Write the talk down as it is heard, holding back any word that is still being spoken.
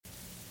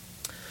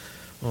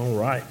All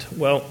right.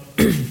 Well,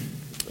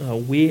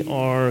 we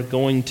are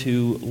going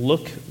to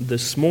look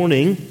this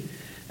morning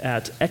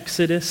at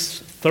Exodus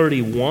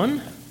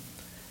 31.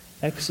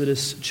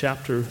 Exodus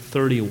chapter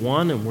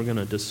 31, and we're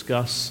going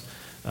to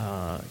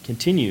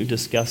continue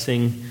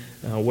discussing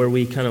where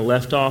we kind of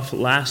left off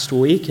last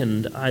week.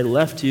 And I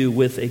left you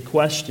with a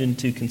question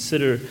to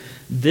consider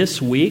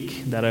this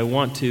week that I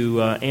want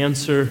to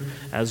answer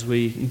as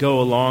we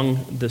go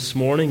along this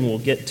morning. We'll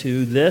get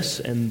to this,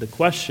 and the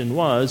question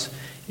was,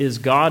 is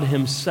God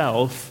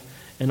himself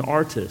an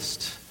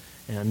artist?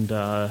 And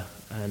I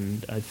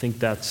think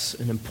that's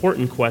an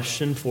important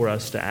question for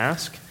us to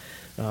ask.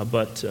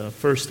 But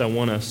first I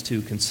want us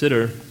to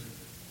consider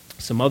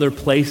some other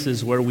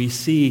places where we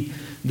see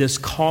this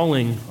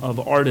calling of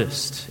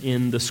artist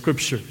in the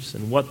Scriptures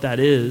and what that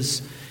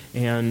is,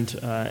 and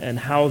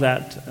how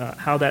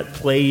that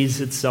plays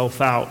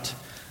itself out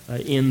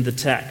in the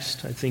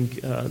text. I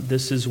think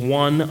this is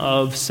one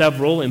of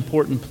several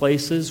important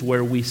places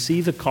where we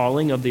see the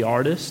calling of the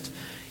artist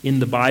in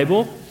the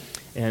Bible,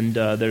 and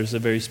there's a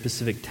very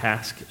specific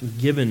task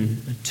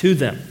given to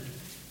them.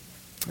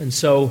 And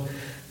so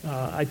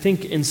I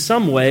think in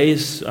some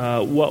ways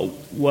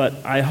what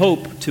I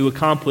hope to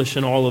accomplish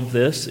in all of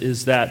this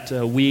is that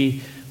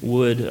we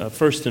would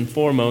first and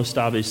foremost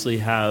obviously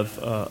have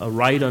a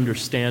right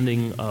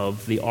understanding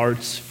of the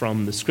arts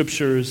from the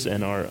Scriptures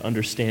and our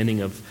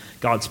understanding of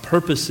God's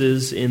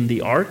purposes in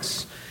the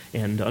arts,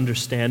 and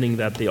understanding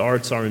that the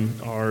arts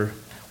are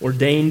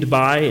ordained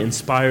by,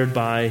 inspired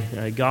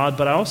by God.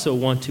 But I also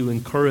want to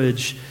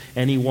encourage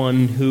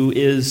anyone who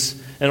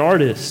is an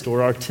artist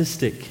or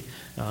artistic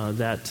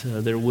that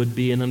there would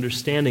be an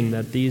understanding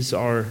that these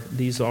are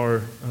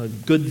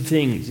good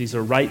things, these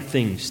are right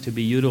things to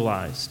be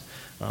utilized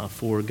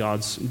for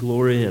God's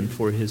glory and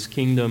for His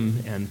kingdom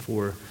and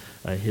for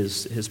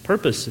His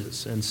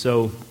purposes. And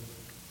so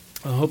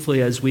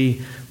hopefully as we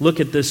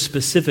look at this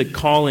specific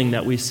calling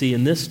that we see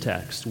in this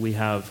text, we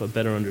have a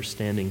better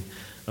understanding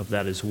of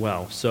that as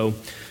well. So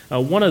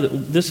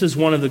this is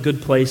one of the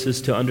good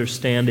places to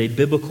understand a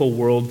biblical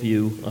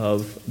worldview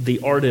of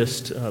the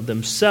artist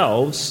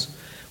themselves,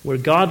 where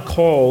God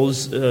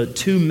calls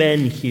two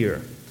men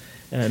here.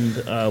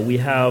 And we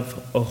have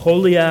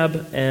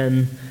Oholiab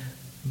and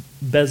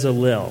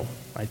Bezalel,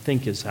 I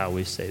think is how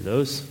we say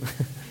those.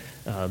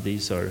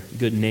 These are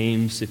good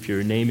names if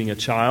you're naming a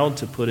child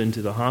to put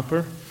into the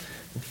hopper.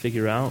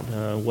 Figure out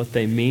what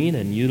they mean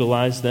and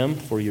utilize them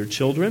for your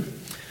children.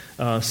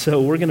 So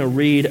we're going to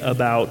read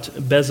about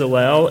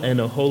Bezalel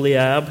and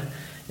Oholiab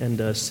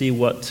and see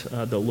what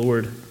the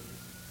Lord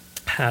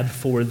had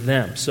for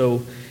them.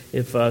 So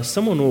if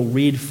someone will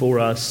read for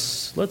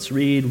us, let's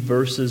read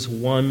verses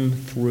 1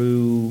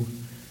 through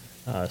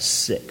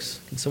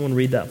 6. Can someone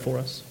read that for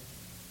us?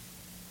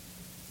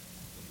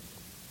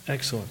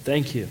 Excellent,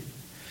 thank you.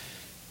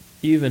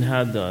 You even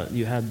had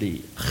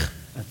the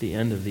at the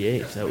end of the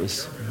 8. That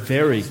was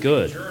very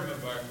good.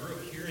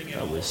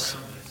 That was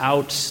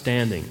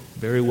outstanding.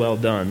 Very well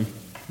done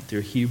with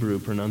your Hebrew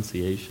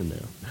pronunciation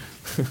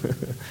there.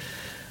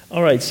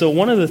 All right, so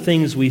one of the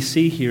things we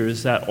see here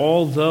is that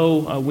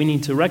although we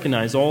need to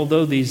recognize,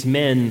 although these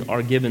men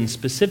are given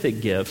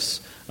specific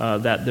gifts,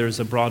 that there's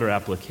a broader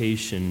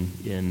application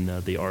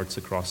in the arts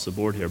across the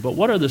board here. But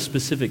what are the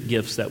specific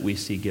gifts that we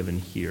see given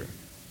here?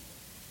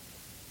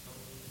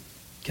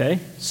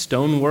 Okay,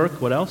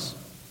 stonework, what else?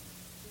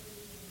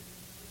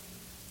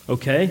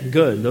 Okay,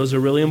 good. Those are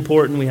really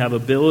important. We have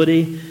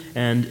ability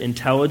and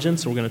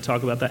intelligence. We're going to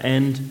talk about that,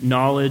 and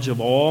knowledge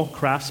of all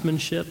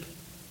craftsmanship.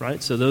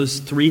 Right? So those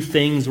three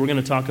things, we're going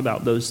to talk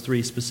about those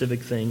three specific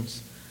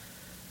things.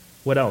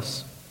 What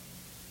else?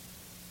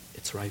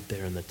 It's right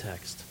there in the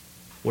text.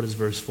 What does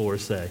verse 4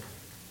 say?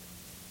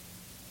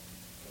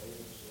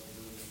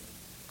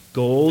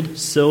 Gold,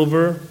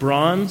 silver,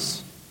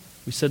 bronze.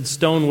 We said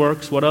stone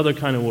works. What other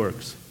kind of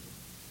works?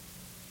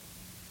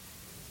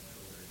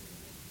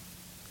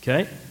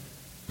 Okay.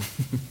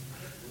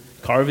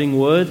 Carving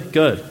wood.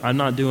 Good. I'm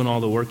not doing all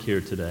the work here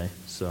today,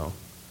 so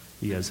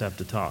you guys have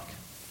to talk.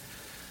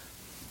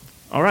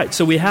 All right,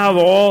 so we have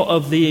all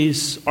of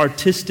these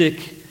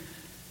artistic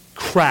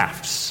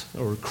crafts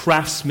or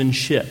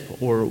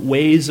craftsmanship or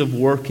ways of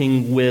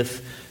working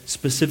with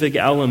specific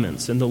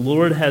elements. And the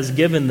Lord has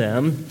given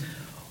them,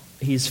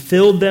 He's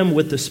filled them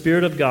with the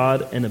Spirit of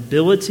God and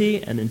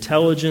ability and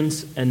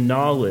intelligence and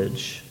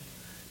knowledge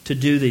to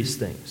do these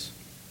things.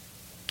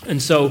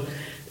 And so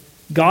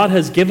God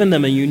has given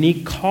them a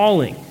unique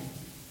calling.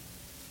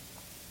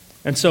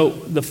 And so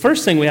the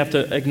first thing we have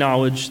to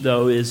acknowledge,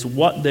 though, is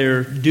what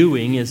they're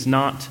doing is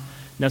not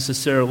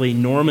necessarily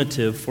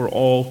normative for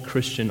all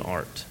Christian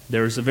art.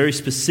 There's a very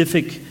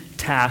specific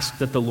task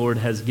that the Lord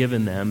has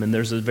given them, and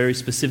there's a very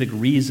specific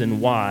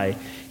reason why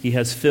He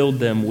has filled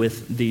them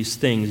with these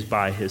things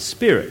by His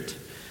Spirit.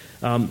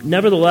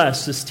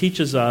 Nevertheless, this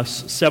teaches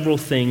us several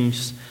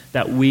things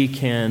that we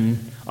can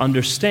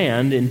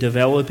understand in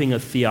developing a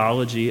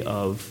theology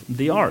of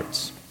the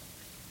arts.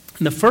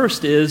 And the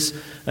first is,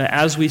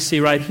 as we see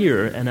right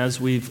here, and as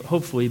we've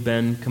hopefully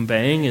been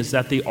conveying, is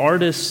that the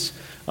artist's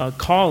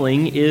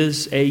calling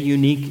is a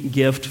unique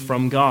gift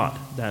from God,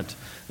 that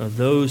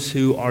those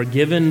who are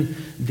given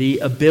the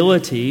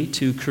ability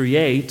to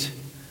create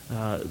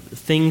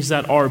things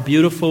that are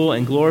beautiful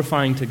and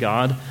glorifying to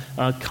God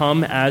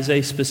come as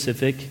a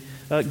specific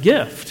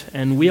gift.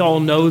 And we all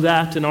know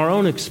that in our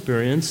own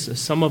experience.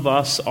 Some of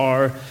us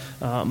are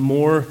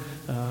more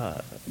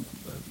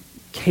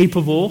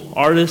capable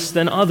artists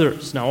than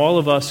others. Now, all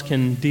of us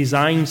can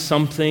design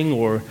something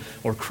or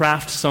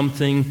craft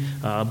something,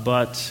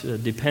 but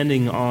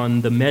depending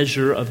on the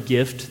measure of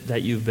gift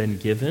that you've been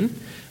given,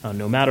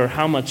 no matter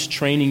how much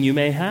training you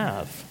may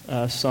have,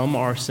 some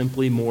are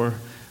simply more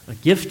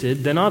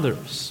gifted than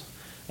others.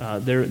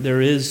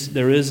 There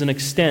is an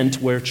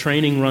extent where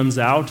training runs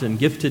out and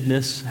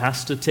giftedness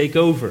has to take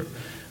over.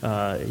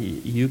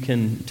 You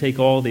can take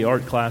all the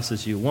art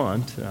classes you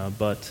want,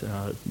 but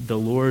the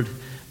Lord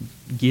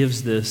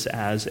gives this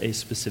as a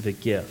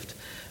specific gift.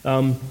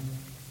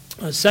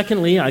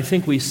 Secondly, I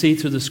think we see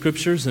through the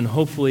Scriptures, and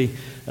hopefully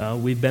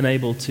we've been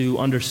able to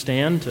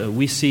understand,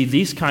 we see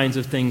these kinds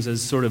of things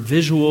as sort of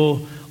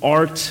visual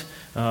art,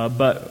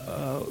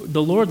 but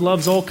the Lord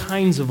loves all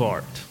kinds of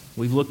art.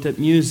 We've looked at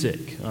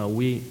music.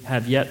 We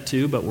have yet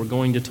to, but we're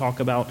going to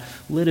talk about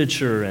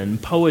literature and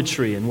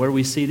poetry and where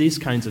we see these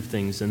kinds of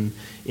things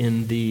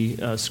in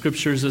the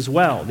Scriptures as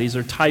well. These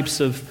are types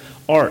of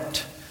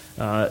art.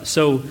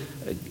 So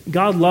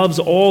God loves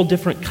all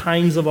different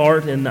kinds of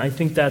art, and I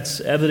think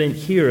that's evident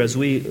here as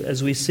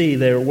we see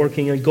they're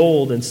working in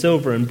gold and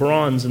silver and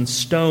bronze and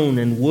stone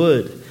and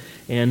wood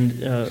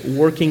and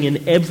working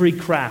in every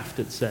craft,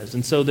 it says.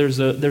 And so there's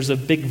a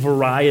big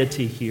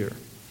variety here.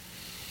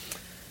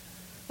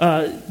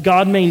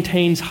 God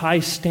maintains high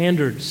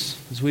standards,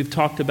 as we've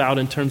talked about,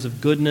 in terms of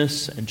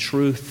goodness and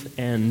truth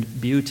and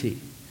beauty.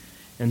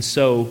 And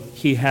so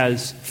he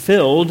has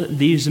filled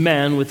these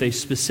men with a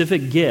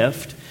specific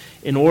gift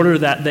in order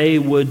that they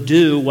would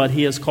do what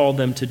he has called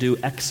them to do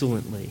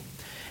excellently.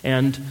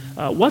 And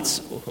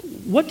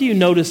what do you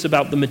notice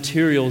about the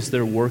materials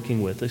they're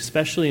working with,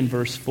 especially in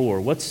verse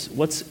 4?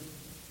 What's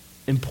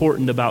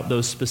important about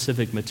those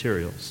specific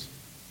materials?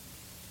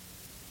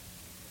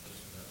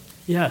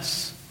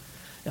 Yes.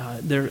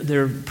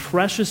 They're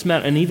precious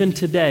metal, and even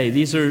today,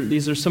 these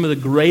are some of the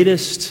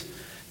greatest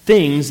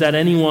things that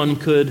anyone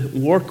could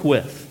work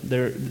with.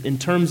 They're, in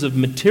terms of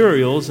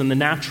materials in the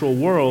natural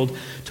world,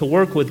 to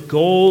work with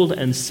gold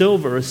and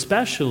silver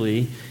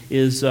especially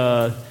is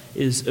a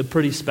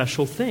pretty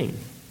special thing,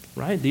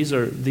 right? These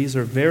are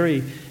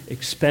very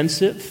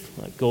expensive.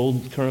 Like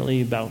gold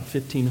currently about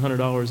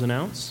 $1,500 an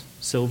ounce.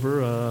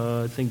 Silver,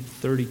 I think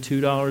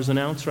 $32 an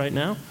ounce right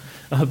now.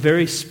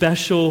 Very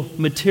special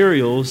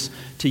materials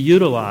to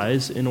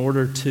utilize in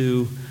order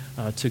to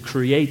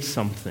create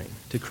something.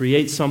 To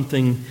create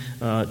something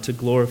to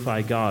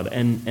glorify God.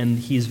 And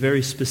he's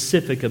very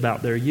specific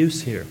about their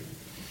use here.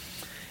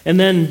 And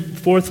then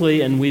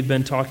fourthly, and we've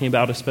been talking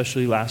about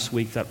especially last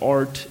week, that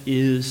art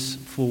is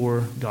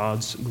for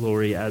God's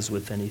glory as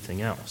with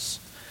anything else.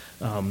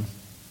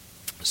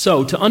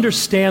 So to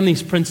understand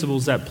these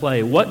principles at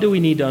play, what do we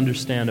need to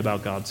understand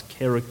about God's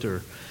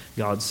character,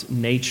 God's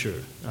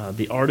nature,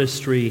 the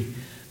artistry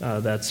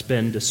that's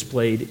been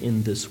displayed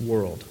in this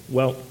world?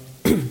 Well,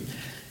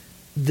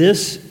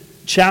 this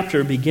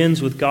chapter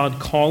begins with God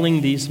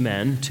calling these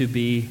men to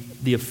be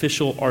the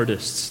official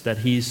artists that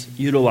he's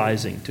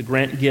utilizing to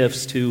grant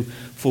gifts to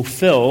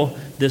fulfill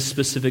this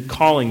specific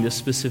calling, this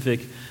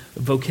specific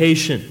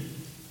vocation.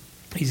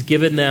 He's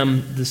given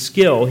them the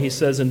skill. He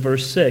says in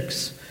verse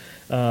 6,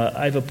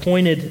 I've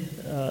appointed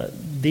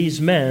these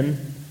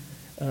men,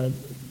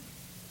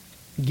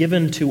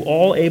 given to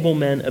all able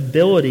men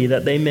ability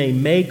that they may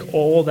make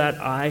all that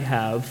I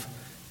have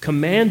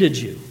commanded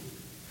you.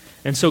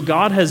 And so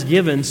God has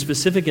given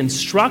specific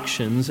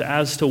instructions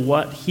as to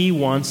what he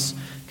wants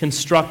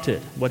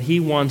constructed, what he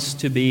wants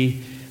to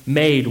be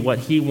made, what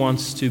he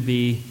wants to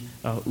be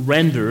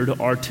rendered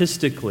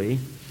artistically.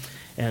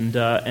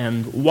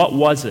 And what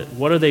was it?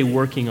 What are they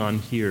working on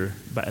here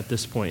at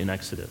this point in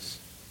Exodus?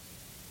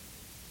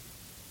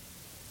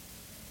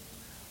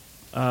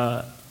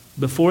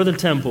 Before the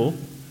temple,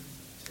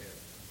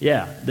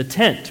 the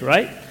tent,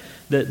 right?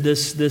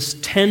 This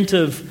tent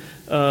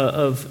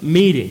of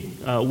meeting,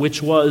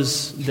 which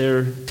was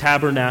their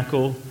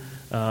tabernacle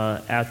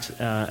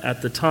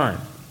at the time.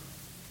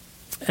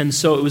 And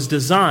so it was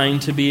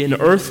designed to be an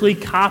earthly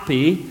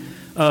copy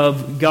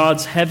of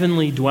God's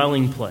heavenly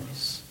dwelling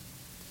place.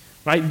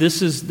 Right?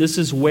 This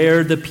is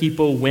where the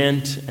people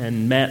went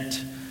and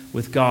met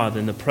with God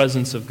in the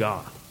presence of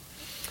God.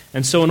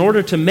 And so in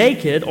order to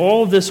make it,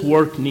 all this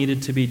work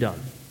needed to be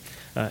done.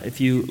 If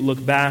you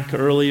look back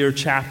earlier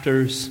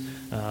chapters,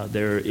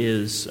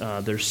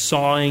 there's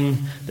sawing,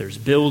 there's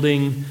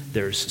building,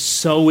 there's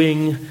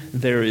sewing,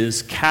 there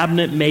is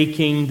cabinet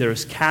making,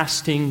 there's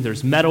casting,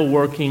 there's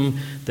metalworking,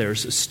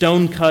 there's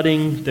stone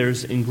cutting,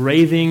 there's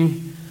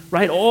engraving,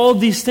 right? All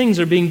these things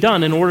are being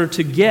done in order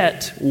to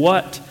get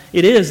what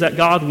it is that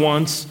God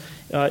wants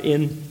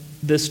in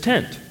this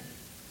tent.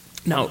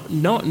 Now,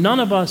 none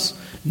of us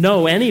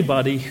know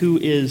anybody who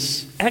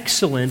is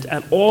excellent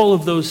at all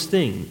of those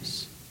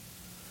things.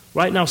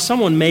 Right now,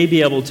 someone may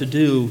be able to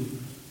do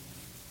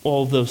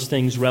all those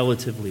things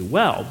relatively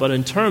well, but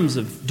in terms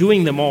of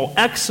doing them all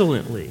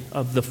excellently,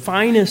 of the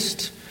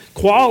finest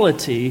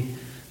quality,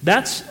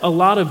 that's a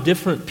lot of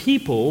different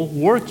people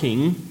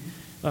working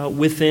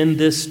within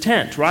this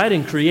tent, right?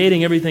 And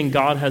creating everything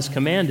God has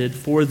commanded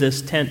for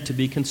this tent to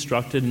be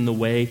constructed in the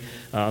way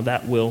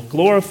that will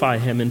glorify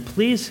Him and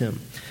please Him.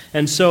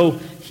 And so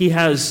He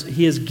has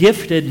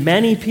gifted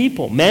many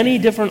people, many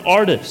different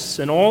artists,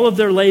 and all of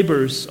their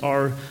labors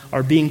are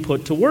being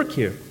put to work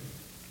here.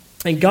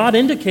 And God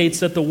indicates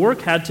that the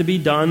work had to be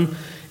done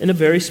in a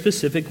very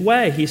specific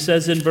way. He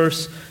says in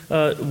verse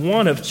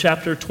 1 of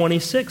chapter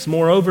 26,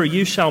 "Moreover,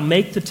 you shall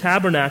make the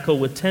tabernacle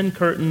with 10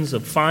 curtains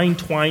of fine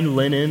twined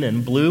linen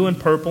and blue and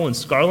purple and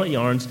scarlet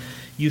yarns.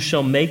 You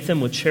shall make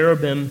them with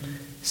cherubim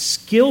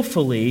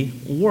skillfully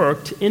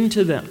worked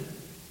into them."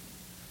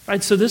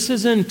 Right, so this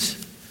isn't,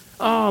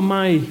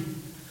 my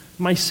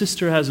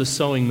sister has a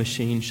sewing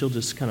machine. She'll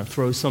just kind of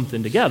throw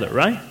something together,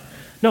 right?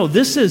 No,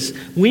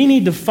 we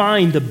need to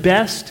find the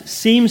best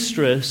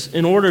seamstress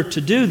in order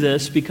to do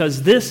this,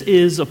 because this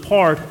is a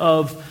part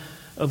of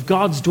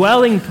God's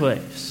dwelling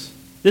place.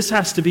 This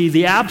has to be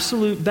the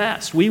absolute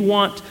best. We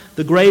want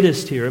the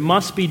greatest here. It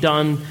must be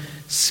done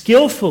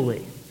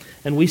skillfully.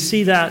 And we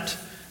see that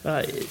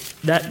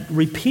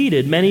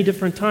repeated many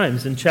different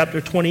times. In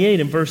chapter 28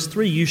 and verse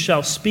 3, "You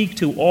shall speak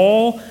to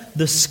all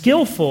the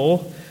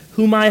skillful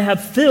whom I have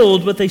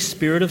filled with a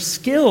spirit of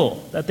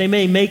skill, that they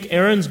may make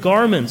Aaron's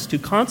garments to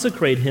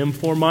consecrate him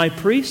for my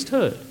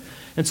priesthood."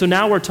 And so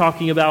now we're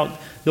talking about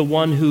the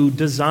one who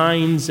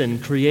designs and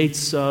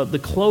creates the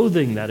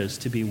clothing that is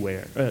to be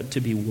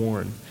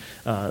worn.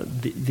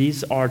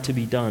 These are to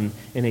be done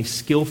in a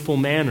skillful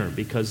manner,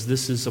 because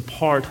this is a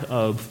part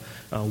of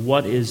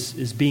what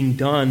is being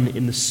done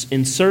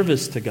in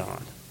service to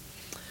God.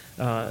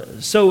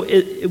 So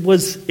it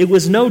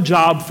was no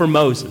job for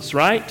Moses,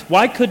 right?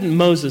 Why couldn't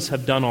Moses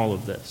have done all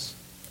of this?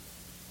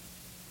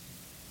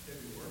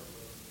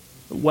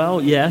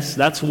 Well, yes,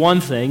 that's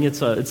one thing.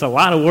 It's a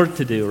lot of work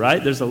to do,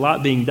 right? There's a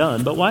lot being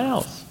done, but why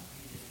else?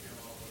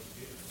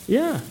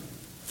 Yeah.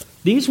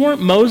 These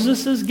weren't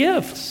Moses'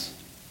 gifts.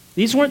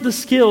 These weren't the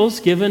skills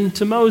given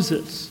to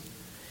Moses.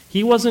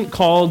 He wasn't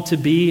called to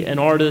be an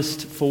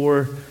artist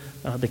for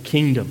the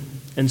kingdom.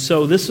 And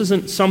so this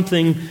isn't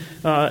something,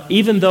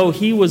 even though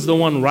he was the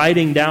one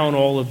writing down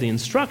all of the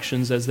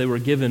instructions as they were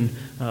given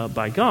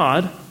by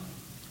God,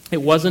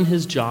 it wasn't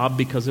his job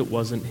because it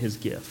wasn't his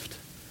gift.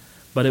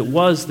 But it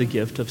was the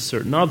gift of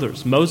certain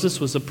others. Moses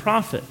was a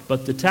prophet,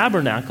 but the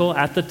tabernacle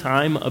at the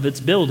time of its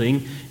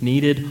building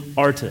needed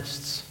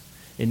artists.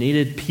 It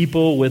needed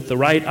people with the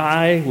right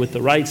eye, with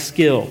the right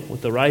skill,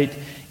 with the right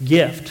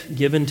gift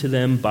given to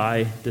them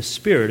by the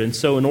Spirit. And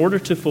so in order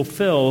to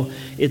fulfill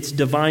its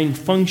divine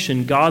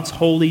function, God's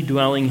holy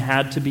dwelling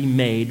had to be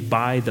made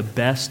by the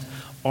best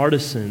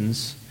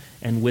artisans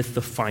and with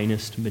the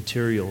finest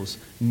materials.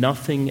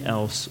 Nothing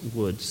else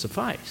would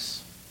suffice.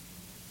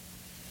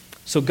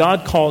 So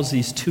God calls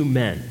these two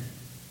men,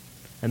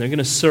 and they're going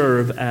to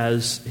serve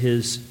as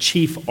his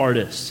chief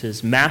artists,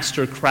 his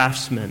master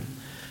craftsmen.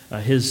 We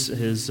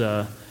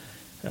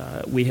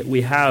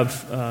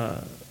have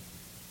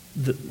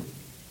the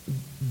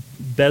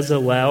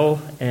Bezalel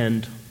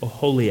and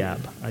Oholiab.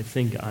 I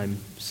think I'm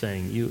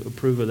saying. You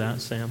approve of that,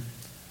 Sam?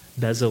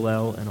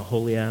 Bezalel and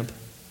Oholiab?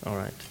 All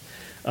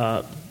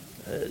right.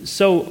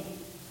 So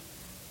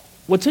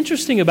what's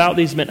interesting about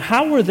these men,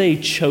 how were they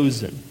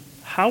chosen?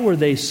 How were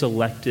they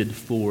selected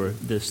for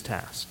this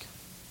task?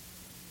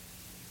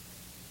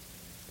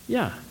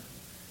 Yeah.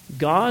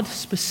 God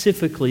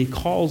specifically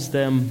calls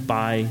them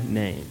by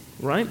name,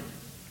 right?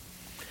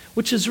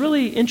 Which is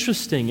really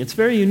interesting. It's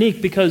very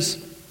unique because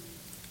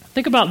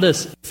think about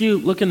this. If you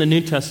look in the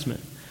New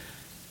Testament,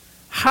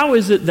 how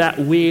is it that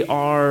we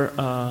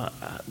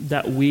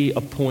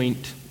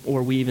appoint,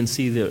 or we even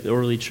see the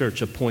early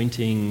church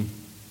appointing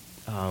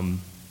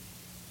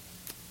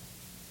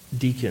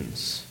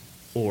deacons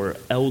or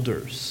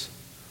elders,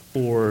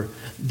 or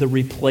the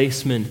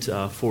replacement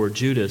for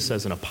Judas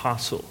as an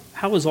apostle?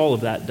 How is all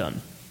of that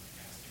done?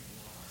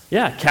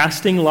 Yeah,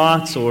 casting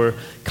lots, or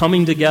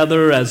coming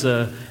together as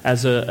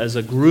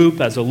a group,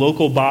 as a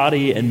local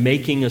body, and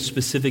making a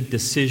specific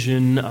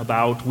decision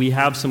about, we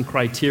have some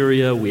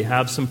criteria, we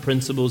have some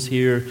principles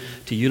here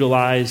to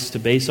utilize, to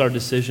base our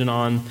decision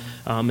on,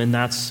 and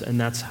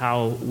that's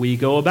how we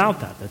go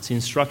about that. That's the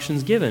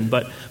instructions given.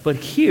 But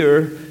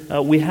here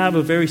we have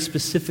a very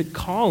specific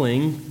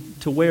calling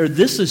to where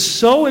this is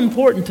so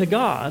important to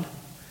God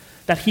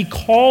that he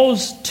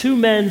calls two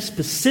men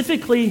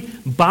specifically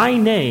by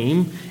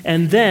name,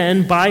 and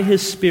then by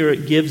his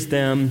Spirit gives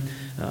them,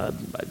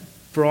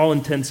 for all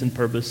intents and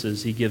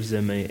purposes, he gives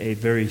them a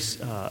very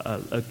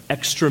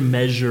extra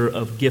measure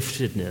of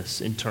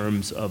giftedness in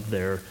terms of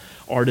their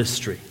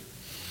artistry.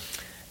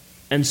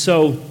 And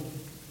so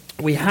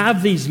we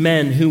have these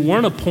men who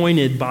weren't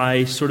appointed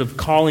by sort of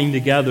calling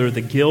together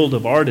the guild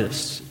of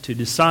artists to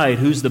decide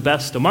who's the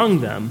best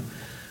among them,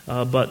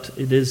 but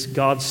it is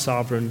God's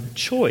sovereign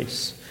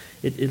choice.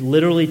 It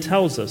literally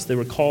tells us they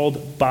were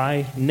called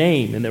by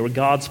name, and they were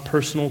God's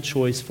personal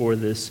choice for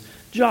this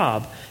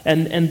job.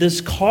 And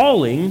this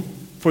calling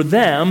for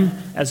them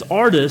as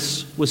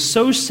artists was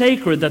so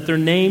sacred that their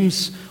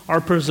names are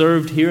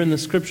preserved here in the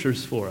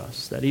Scriptures for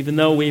us, that even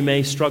though we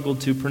may struggle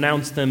to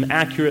pronounce them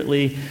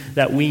accurately,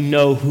 that we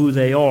know who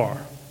they are.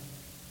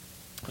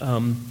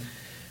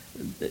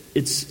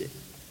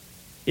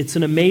 It's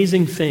an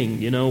amazing thing.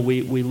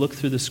 We look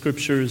through the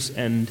Scriptures,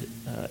 and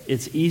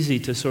it's easy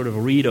to sort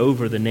of read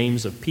over the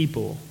names of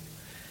people.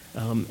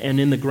 And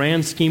in the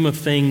grand scheme of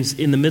things,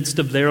 in the midst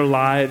of their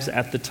lives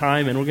at the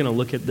time, and we're going to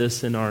look at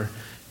this in our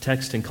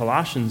text in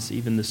Colossians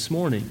even this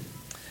morning,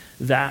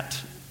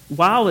 that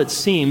while it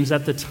seems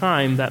at the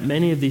time that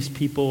many of these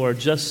people are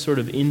just sort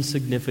of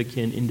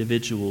insignificant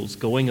individuals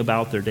going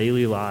about their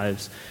daily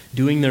lives,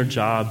 doing their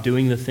job,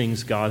 doing the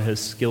things God has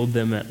skilled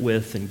them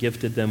with and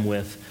gifted them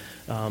with,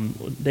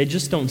 they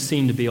just don't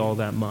seem to be all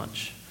that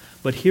much.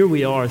 But here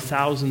we are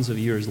thousands of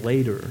years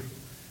later,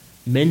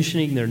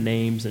 mentioning their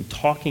names and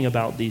talking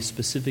about these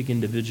specific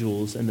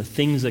individuals and the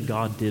things that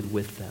God did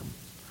with them.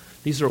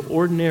 These are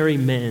ordinary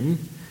men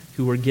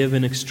who were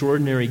given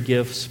extraordinary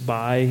gifts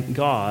by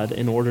God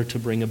in order to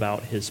bring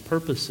about His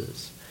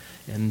purposes.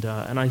 And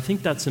I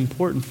think that's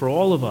important for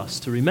all of us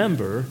to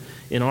remember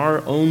in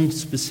our own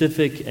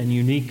specific and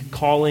unique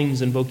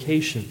callings and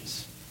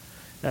vocations.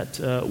 That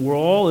we're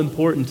all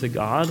important to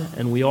God,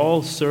 and we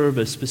all serve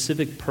a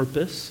specific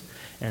purpose.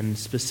 And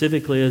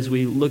specifically, as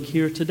we look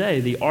here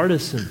today, the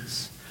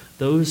artisans,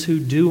 those who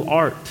do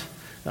art.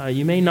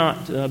 You may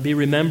not be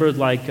remembered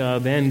like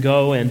Van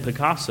Gogh and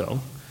Picasso,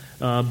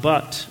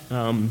 but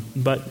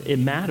it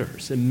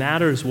matters. It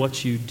matters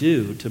what you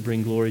do to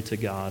bring glory to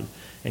God,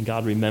 and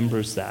God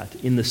remembers that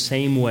in the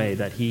same way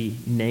that He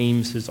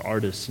names His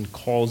artists and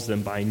calls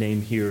them by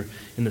name here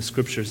in the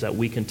Scriptures, that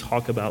we can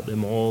talk about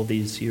them all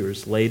these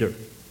years later.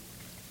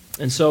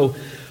 And so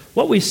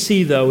what we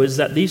see, though, is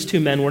that these two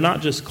men were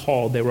not just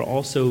called, they were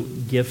also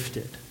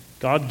gifted.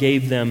 God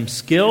gave them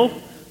skill,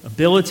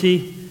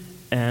 ability,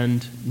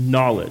 and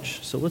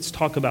knowledge. So let's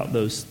talk about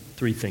those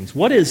three things.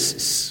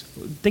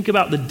 Think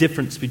about the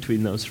difference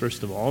between those,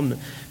 first of all. And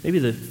maybe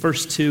the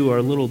first two are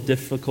a little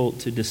difficult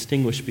to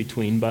distinguish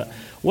between, but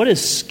what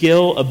is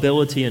skill,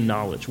 ability, and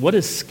knowledge? What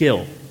is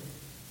skill?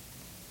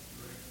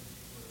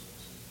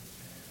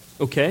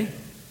 Okay.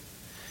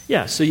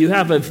 Yeah, so you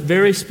have a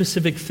very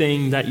specific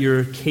thing that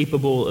you're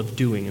capable of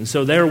doing. And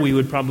so there we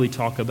would probably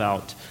talk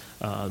about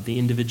the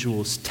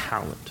individual's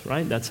talent,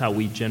 right? That's how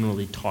we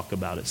generally talk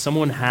about it.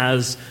 Someone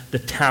has the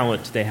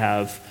talent, they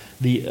have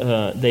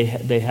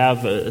they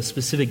have a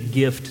specific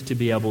gift to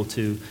be able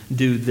to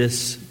do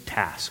this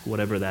task,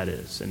 whatever that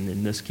is. And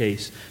in this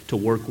case, to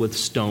work with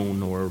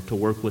stone or to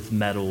work with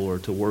metal or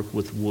to work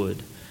with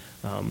wood.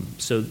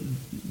 So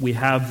we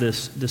have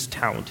this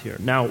talent here.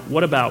 Now,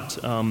 what about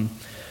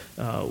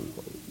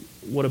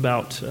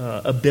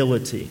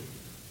ability?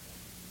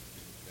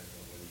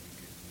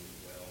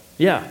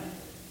 Yeah,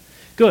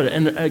 good.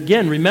 And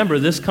again, remember,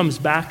 this comes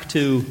back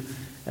to,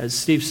 as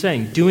Steve's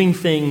saying, doing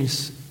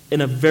things in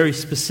a very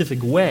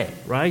specific way,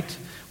 right?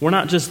 We're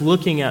not just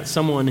looking at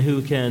someone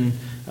who can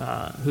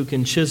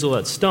chisel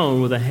at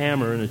stone with a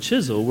hammer and a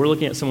chisel. We're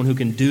looking at someone who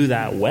can do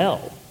that well.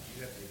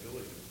 You have the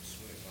ability to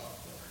swing a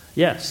golf ball.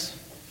 Yes.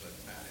 But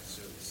not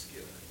necessarily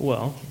skill.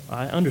 Well,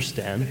 I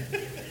understand.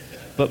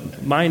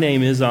 But my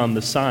name is on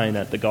the sign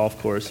at the golf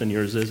course and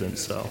yours isn't,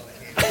 so.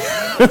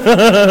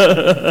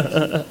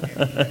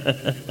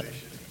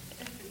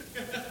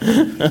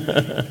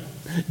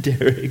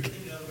 Derek.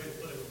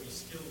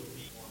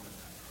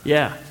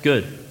 Yeah,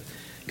 good.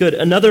 Good.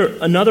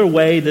 Another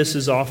way this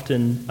is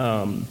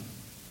often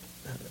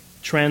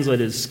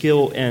translated as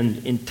skill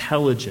and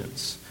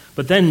intelligence.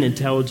 But then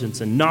intelligence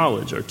and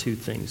knowledge are two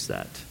things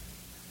that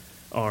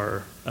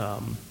are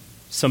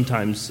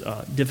sometimes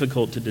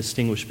difficult to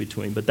distinguish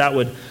between. But that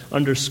would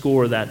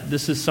underscore that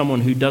this is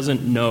someone who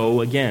doesn't know,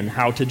 again,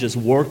 how to just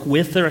work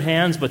with their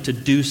hands, but to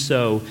do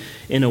so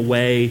in a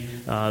way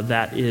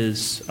that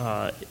is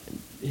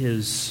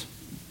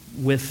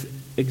with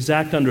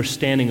exact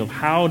understanding of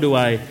how do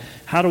I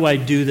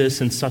do this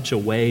in such a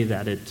way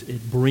that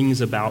it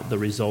brings about the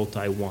result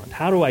I want?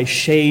 How do I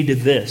shade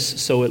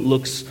this so it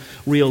looks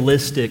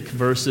realistic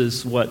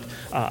versus what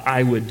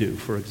I would do,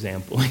 for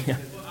example? Yeah.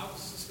 Well, I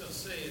was just going to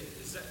say,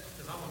 is that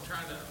because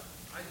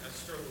I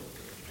struggle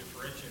with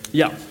differentiating.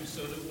 Yeah.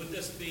 So would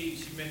this be,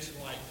 she mentioned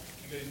like,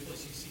 you go to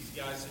place, you see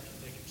guys that can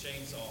take a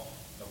chainsaw,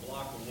 a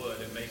block of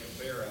wood, and make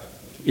a bear out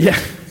of it. Yeah. The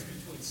difference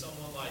between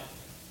someone like,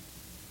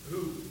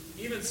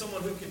 even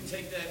someone who can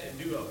take that and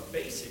do a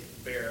basic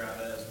bear out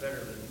of that is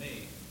better than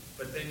me.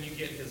 But then you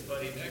get his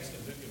buddy next to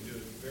him who can do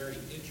it very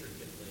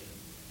intricately.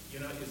 You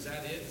know, is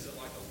that it? Is it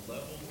like a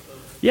level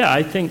of... Yeah,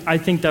 I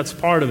think that's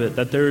part of it,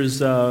 that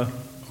there's,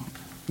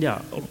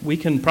 we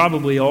can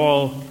probably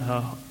all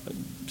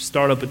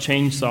start up a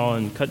chainsaw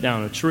and cut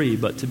down a tree,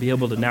 but to be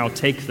able to now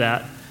take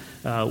that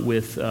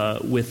with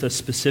a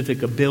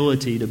specific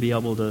ability to be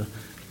able to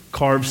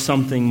carve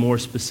something more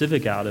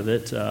specific out of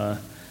it,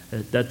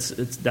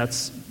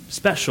 that's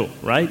special,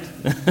 right?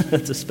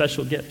 It's a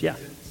special gift, yeah.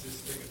 It's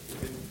this thing,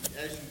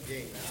 as you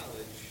gain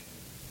knowledge,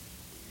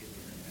 you can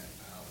learn that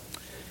knowledge.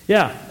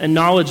 Yeah, and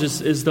knowledge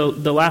is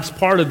the last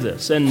part of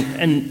this.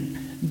 And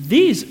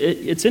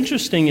it's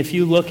interesting if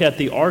you look at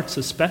the arts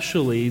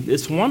especially,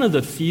 it's one of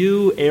the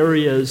few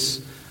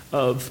areas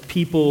of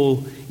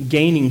people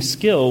gaining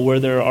skill where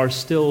there are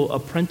still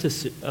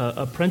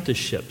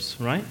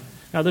apprenticeships, right?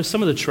 Now, there's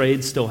some of the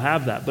trades still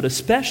have that, but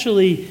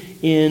especially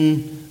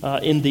in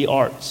the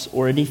arts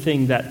or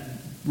anything that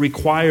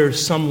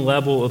requires some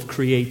level of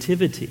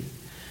creativity,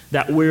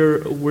 that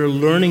we're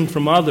learning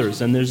from others,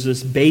 and there's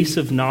this base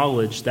of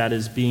knowledge that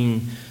is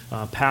being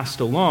passed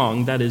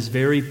along that is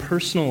very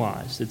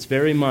personalized. It's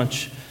very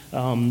much,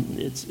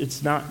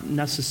 it's not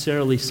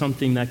necessarily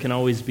something that can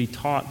always be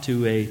taught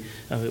to a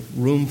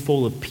room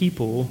full of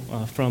people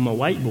from a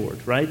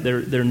whiteboard, right?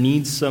 There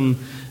needs some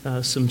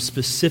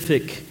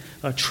specific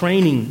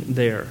training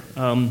there.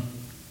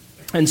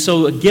 And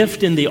so a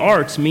gift in the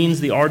arts means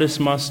the artist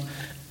must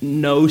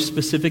know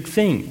specific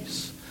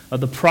things,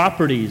 the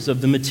properties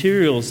of the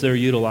materials they're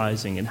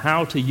utilizing and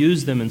how to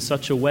use them in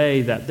such a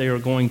way that they are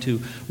going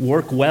to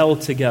work well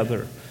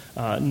together,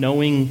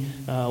 knowing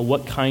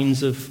what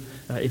kinds of,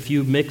 if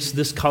you mix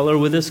this color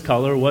with this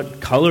color, what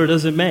color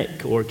does it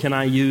make? Or can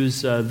I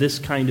use this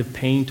kind of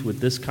paint with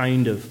this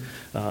kind of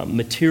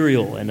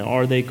material, and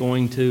are they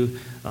going to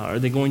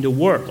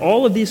work?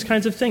 All of these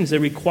kinds of things, they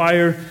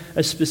require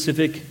a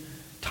specific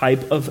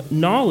type of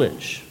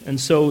knowledge. And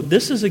so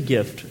this is a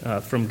gift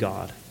from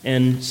God.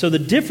 And so the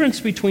difference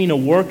between a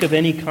work of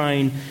any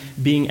kind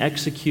being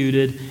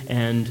executed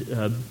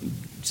and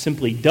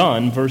simply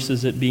done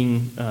versus it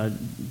being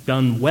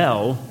done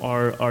well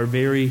are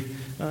very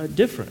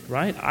different,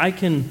 right? I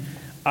can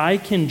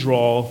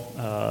draw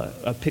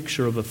a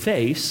picture of a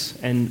face,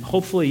 and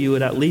hopefully you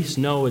would at least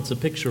know it's a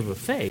picture of a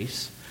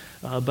face,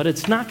 but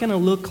it's not going to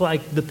look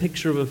like the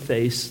picture of a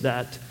face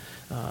that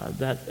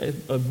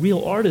a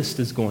real artist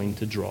is going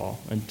to draw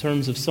in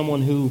terms of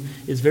someone who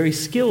is very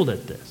skilled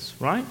at this,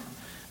 right?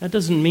 That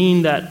doesn't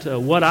mean that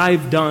what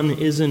I've done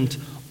isn't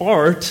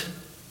art,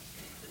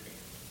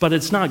 but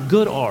it's not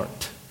good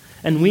art.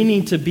 And we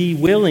need to be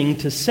willing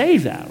to say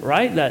that,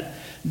 right? That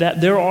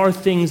there are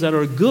things that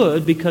are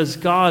good because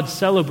God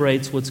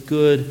celebrates what's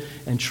good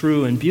and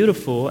true and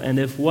beautiful. And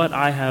if what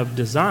I have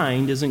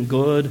designed isn't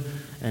good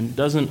and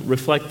doesn't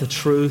reflect the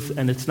truth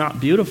and it's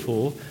not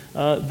beautiful,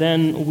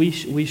 then we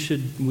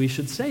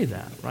should say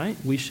that, right?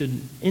 We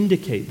should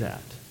indicate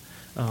that.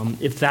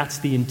 If that's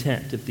the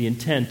intent, if the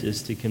intent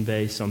is to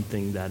convey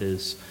something that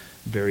is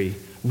very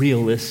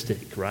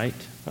realistic, right?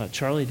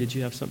 Charlie, did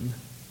you have something?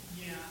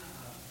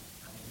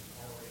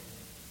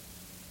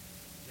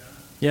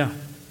 Yeah.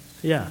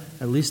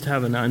 At least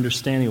have an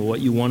understanding of what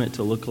you want it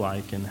to look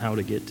like and how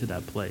to get to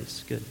that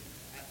place. Good.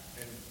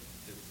 And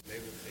they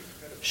will take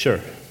credit for Sure.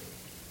 it.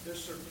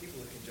 There's certain people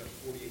that can jump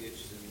 48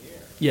 inches in the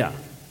air. Yeah.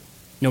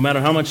 No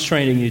matter how much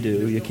training you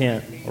do, you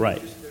can't.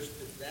 Right.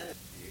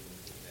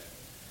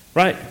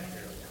 Right.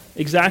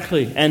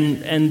 Exactly.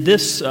 And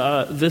this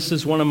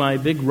is one of my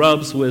big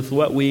rubs with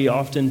what we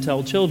often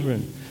tell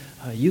children.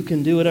 You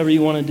can do whatever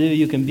you want to do.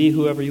 You can be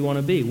whoever you want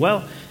to be.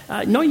 Well,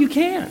 no, you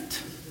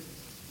can't.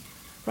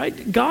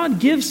 Right? God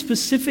gives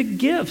specific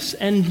gifts,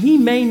 and He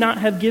may not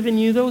have given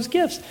you those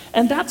gifts,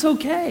 and that's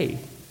okay.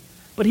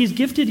 But He's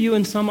gifted you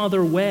in some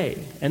other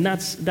way, and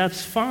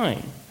that's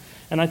fine.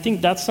 And I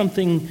think that's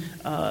something,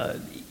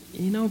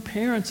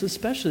 parents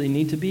especially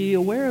need to be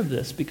aware of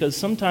this, because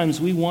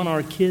sometimes we want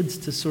our kids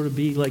to sort of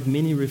be like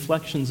mini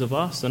reflections of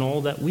us and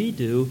all that we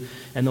do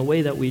and the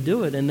way that we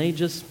do it, and they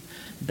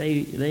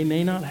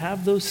may not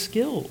have those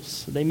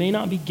skills. They may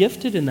not be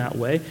gifted in that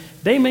way.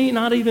 They may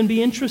not even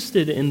be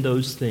interested in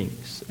those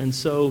things. And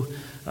so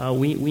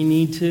we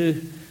need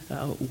to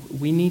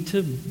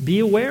be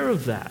aware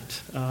of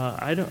that.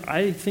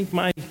 I think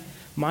my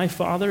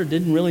father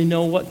didn't really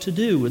know what to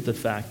do with the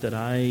fact that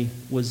I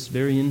was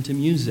very into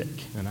music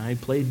and I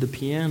played the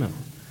piano.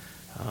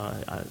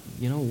 What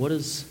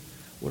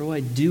do I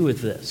do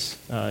with this?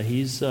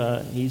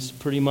 He's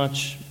pretty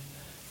much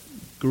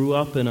grew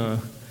up in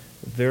a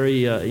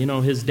very,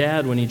 his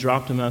dad, when he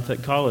dropped him off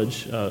at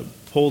college,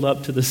 pulled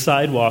up to the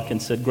sidewalk and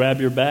said,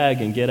 "Grab your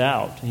bag and get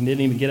out." He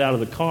didn't even get out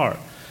of the car.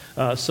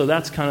 So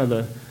that's kind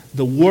of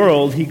the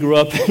world he grew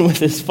up in with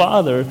his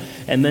father.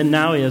 And then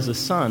now he has a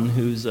son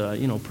who's,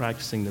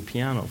 practicing the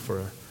piano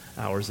for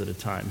hours at a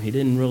time. He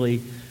didn't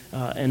really,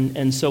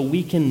 and so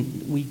we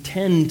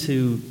tend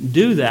to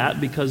do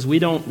that because we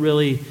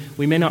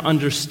may not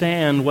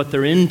understand what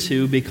they're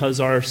into because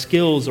our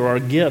skills or our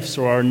gifts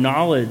or our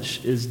knowledge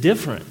is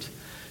different.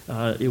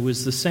 It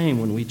was the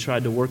same when we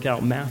tried to work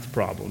out math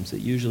problems.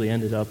 It usually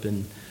ended up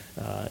in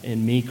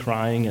me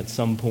crying at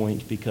some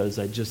point because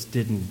I just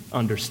didn't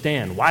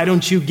understand. Why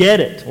don't you get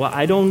it? Well,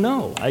 I don't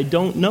know. I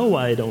don't know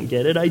why I don't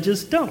get it. I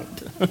just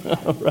don't.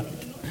 Right?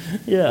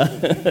 Yeah.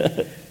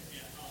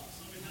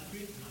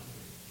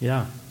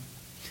 Yeah.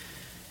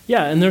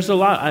 Yeah, and there's a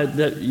lot,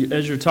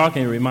 as you're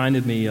talking, it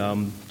reminded me,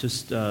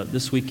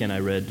 this weekend I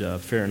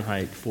read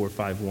Fahrenheit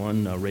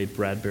 451, Ray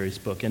Bradbury's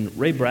book. And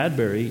Ray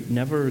Bradbury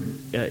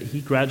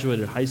he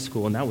graduated high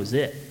school and that was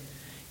it.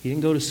 He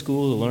didn't go to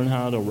school to learn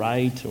how to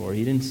write, or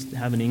he didn't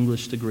have an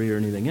English degree or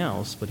anything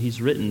else, but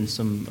he's written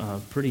some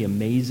pretty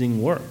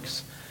amazing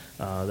works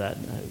that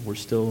we're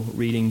still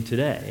reading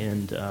today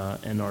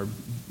and are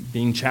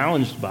being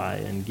challenged by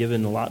and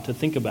given a lot to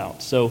think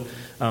about. So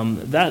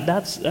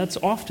that's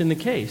often the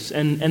case.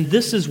 And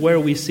this is where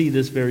we see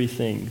this very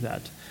thing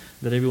that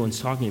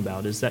everyone's talking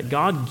about, is that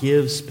God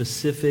gives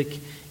specific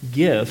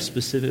gifts,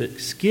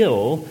 specific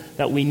skill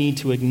that we need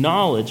to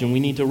acknowledge and we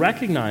need to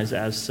recognize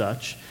as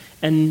such.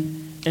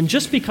 And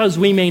just because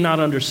we may not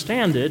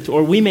understand it,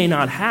 or we may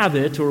not have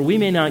it, or we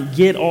may not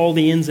get all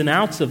the ins and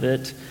outs of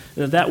it,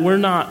 that we're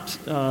not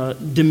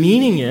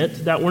demeaning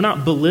it, that we're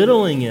not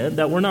belittling it,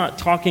 that we're not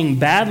talking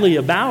badly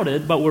about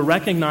it, but we're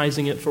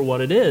recognizing it for what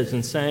it is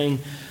and saying,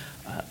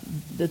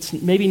 that's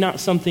maybe not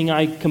something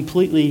I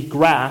completely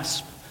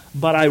grasp,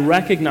 but I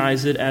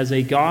recognize it as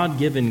a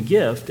God-given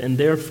gift, and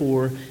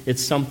therefore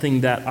it's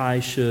something that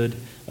I should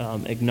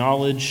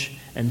acknowledge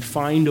and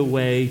find a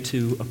way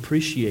to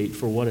appreciate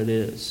for what it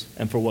is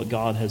and for what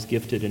God has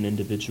gifted an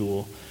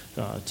individual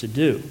to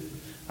do.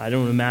 I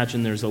don't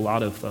imagine there's a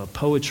lot of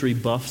poetry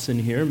buffs in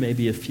here,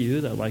 maybe a few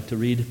that like to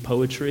read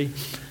poetry.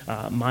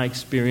 My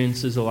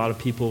experience is a lot of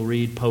people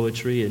read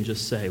poetry and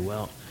just say,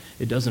 well,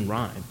 it doesn't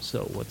rhyme,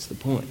 so what's the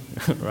point,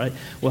 right?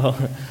 Well,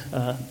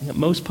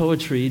 most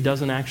poetry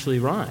doesn't actually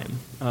rhyme.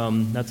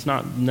 That's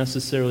not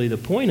necessarily the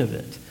point of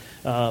it.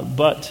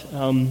 But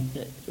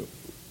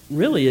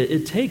really,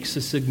 it takes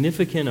a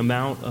significant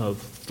amount of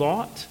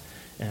thought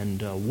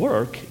and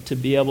work to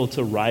be able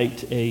to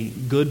write a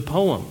good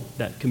poem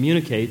that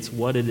communicates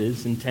what it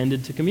is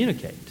intended to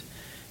communicate.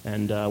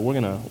 And we're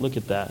going to look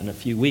at that in a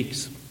few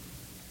weeks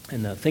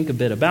and think a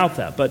bit about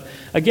that. But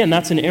again,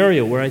 that's an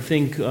area where I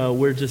think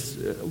we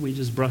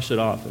just brush it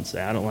off and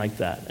say, I don't like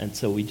that. And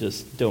so we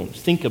just don't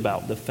think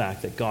about the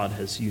fact that God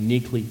has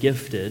uniquely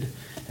gifted,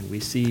 and we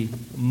see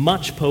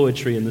much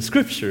poetry in the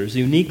Scriptures,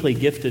 uniquely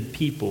gifted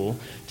people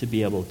to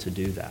be able to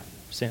do that.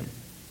 Sam?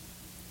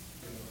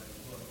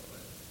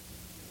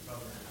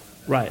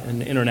 Right,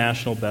 an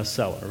international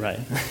bestseller, right.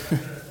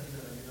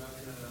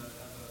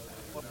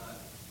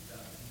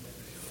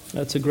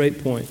 That's a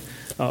great point.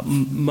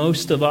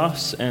 Most of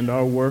us and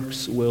our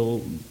works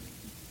will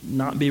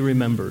not be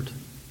remembered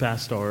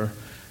past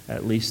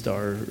at least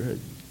our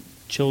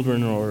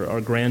children or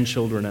our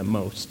grandchildren at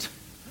most,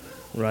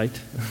 right?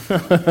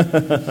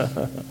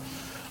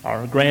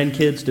 Our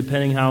grandkids,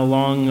 depending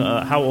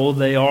how old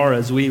they are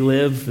as we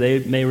live, they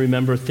may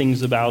remember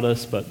things about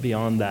us, but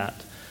beyond that,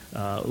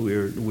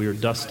 we're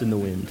dust in the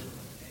wind.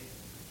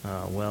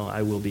 Well,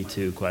 I will be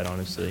too, quite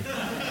honestly.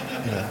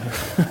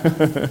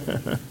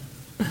 Yeah.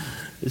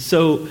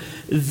 So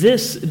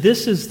this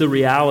is the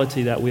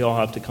reality that we all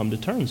have to come to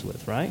terms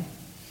with, right?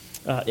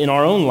 In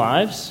our own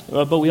lives,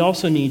 but we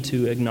also need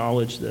to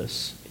acknowledge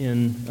this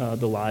in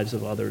the lives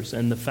of others,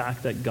 and the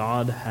fact that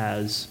God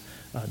has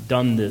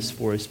done this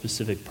for a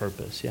specific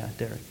purpose. Yeah,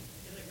 Derek.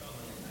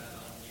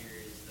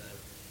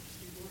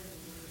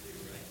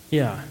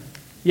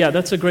 Yeah,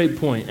 that's a great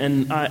point.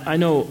 And I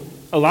know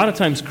a lot of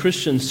times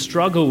Christians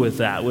struggle with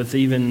that, with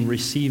even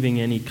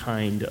receiving any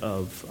kind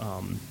of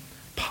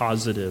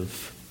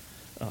positive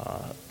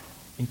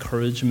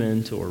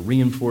encouragement or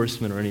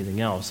reinforcement or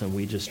anything else, and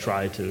we just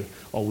try to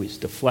always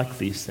deflect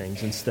these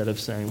things instead of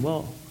saying,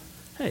 well,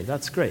 hey,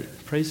 that's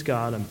great. Praise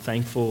God. I'm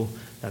thankful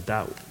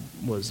that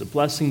was a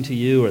blessing to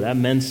you, or that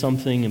meant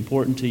something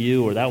important to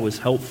you, or that was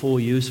helpful,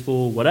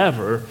 useful,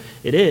 whatever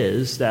it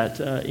is, that,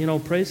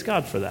 praise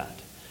God for that.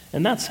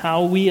 And that's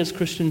how we as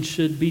Christians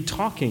should be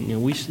talking,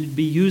 and we should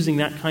be using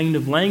that kind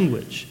of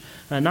language.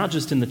 Not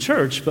just in the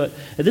church, but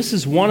this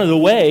is one of the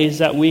ways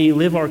that we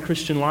live our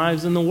Christian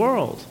lives in the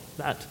world.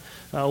 That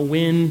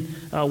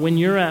when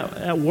you're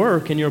at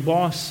work and your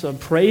boss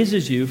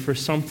praises you for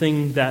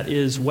something that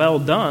is well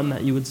done,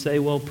 that you would say,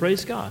 well,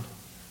 praise God.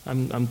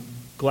 I'm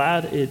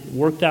glad it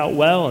worked out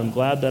well. I'm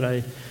glad that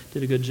I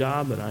did a good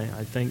job, and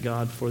I thank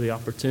God for the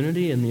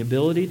opportunity and the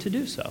ability to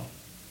do so.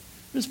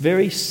 Just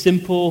very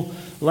simple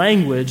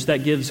language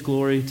that gives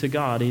glory to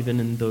God, even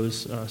in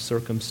those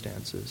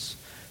circumstances.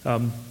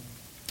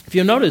 If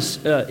you'll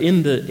notice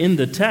in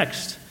the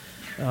text,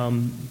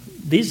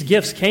 these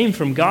gifts came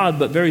from God,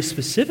 but very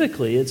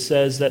specifically it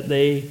says that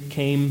they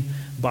came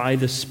by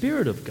the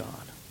Spirit of God.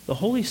 The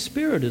Holy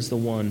Spirit is the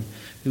one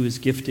who is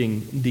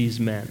gifting these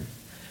men.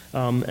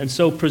 And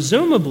so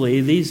presumably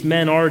these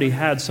men already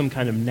had some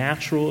kind of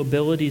natural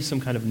ability,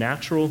 some kind of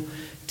natural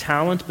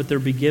talent, but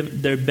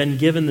they've been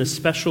given this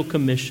special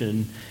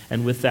commission,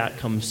 and with that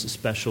comes a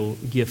special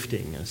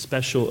gifting, a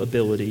special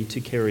ability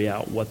to carry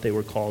out what they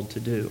were called to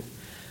do.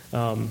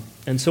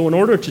 And so in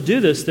order to do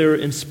this, they're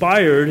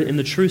inspired in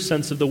the true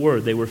sense of the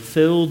word. They were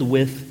filled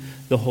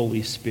with the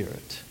Holy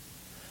Spirit.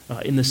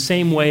 In the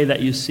same way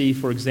that you see,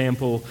 for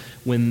example,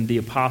 when the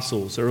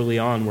apostles early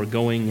on were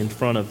going in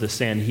front of the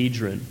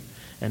Sanhedrin,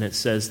 And it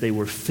says they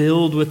were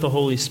filled with the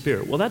Holy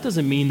Spirit. Well, that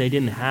doesn't mean they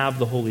didn't have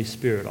the Holy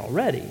Spirit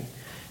already.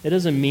 It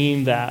doesn't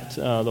mean that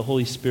the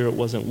Holy Spirit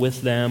wasn't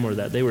with them or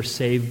that they were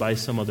saved by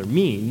some other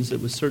means.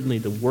 It was certainly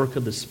the work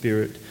of the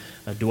Spirit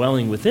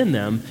dwelling within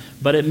them.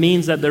 But it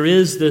means that there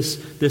is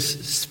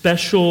this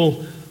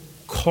special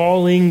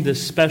calling,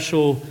 this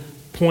special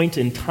point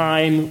in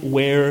time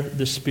where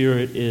the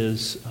Spirit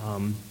is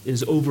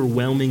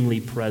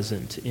overwhelmingly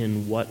present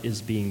in what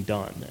is being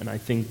done. And I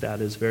think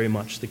that is very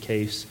much the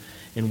case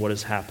in what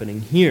is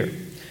happening here.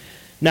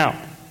 Now,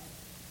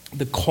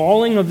 the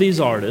calling of these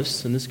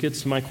artists, and this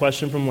gets to my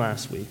question from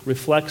last week,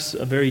 reflects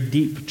a very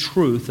deep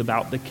truth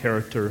about the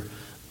character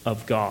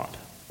of God.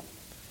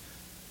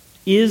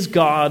 Is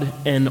God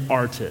an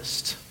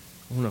artist?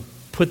 I'm going to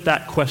put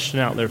that question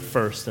out there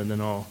first, and then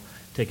I'll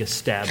take a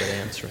stab at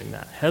answering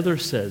that. Heather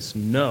says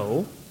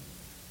no.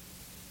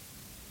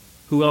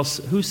 Who else?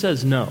 Who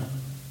says no?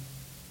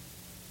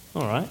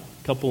 All right,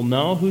 a couple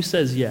no. Who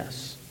says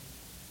yes?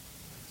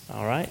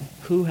 All right,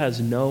 who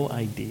has no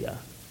idea?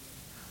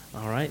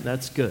 All right,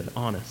 that's good,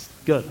 honest.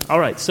 Good. All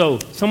right, so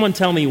someone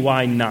tell me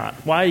why not.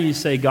 Why do you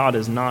say God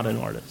is not an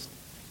artist?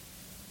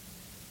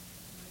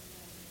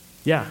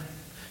 Yeah.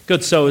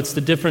 Good, so it's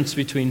the difference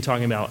between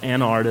talking about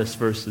an artist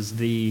versus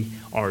the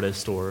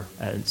artist, or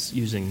as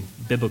using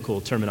biblical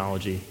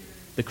terminology,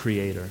 the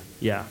creator.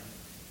 Yeah.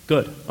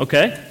 Good.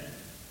 Okay.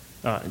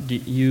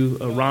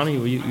 Ronnie,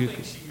 will you? I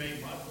think she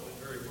made my point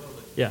very well.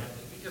 Yeah.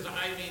 Because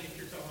if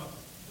you're talking about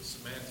the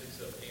semantics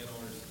of an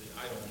artist,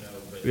 I don't know,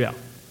 but yeah.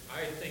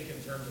 I think in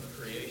terms of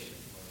creation.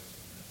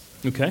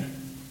 Okay.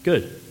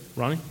 Good.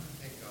 Ronnie? I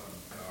think on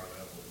our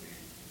level would be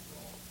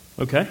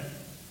wrong. Okay.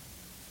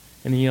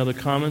 Any other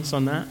comments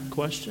on that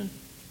question?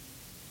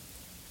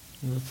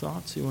 Any other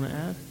thoughts you want to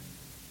add?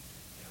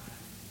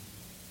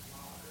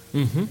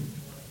 Mm-hmm.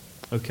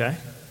 Okay.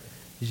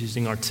 He's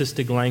using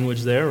artistic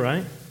language there,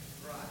 right?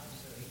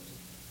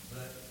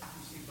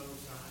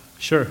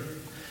 Sure.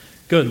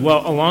 Good.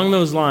 Well, along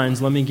those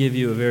lines, let me give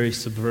you a very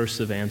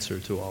subversive answer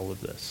to all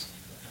of this.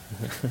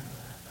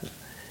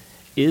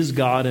 Is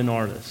God an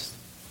artist?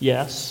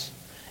 Yes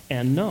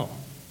and no.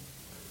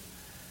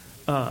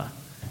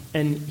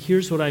 And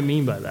here's what I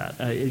mean by that.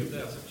 That's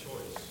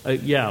a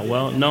choice. Yeah,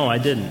 well, no, I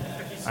didn't.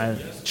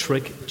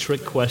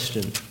 Trick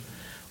question,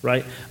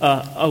 right?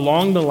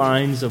 Along the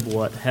lines of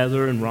what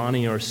Heather and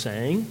Ronnie are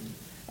saying,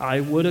 I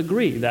would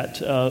agree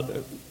that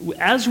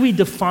as we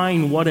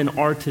define what an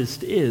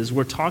artist is,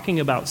 we're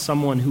talking about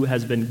someone who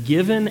has been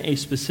given a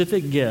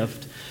specific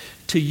gift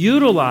to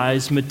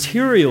utilize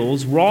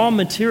materials, raw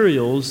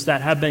materials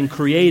that have been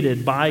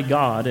created by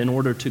God in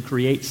order to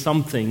create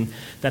something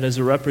that is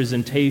a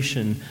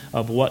representation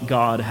of what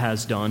God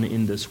has done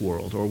in this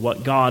world or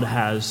what God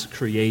has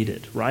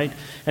created, right?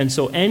 And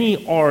so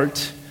any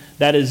art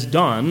that is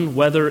done,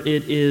 whether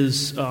it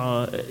is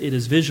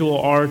visual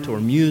art or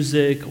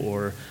music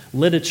or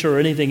literature or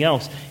anything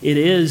else, it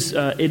is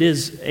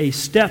a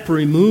step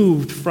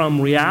removed from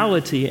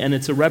reality, and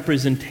it's a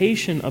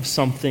representation of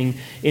something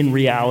in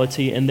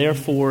reality, and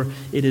therefore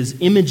it is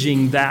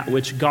imaging that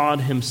which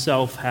God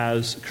himself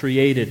has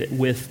created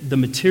with the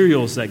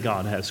materials that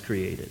God has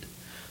created.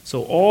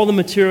 So all the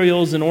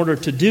materials in order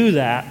to do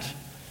that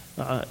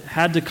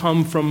had to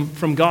come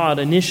from God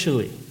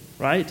initially,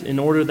 right? In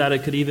order that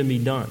it could even be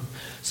done.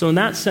 So in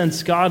that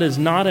sense, God is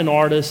not an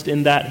artist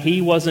in that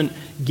he wasn't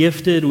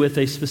gifted with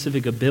a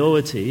specific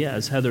ability,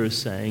 as Heather is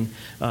saying,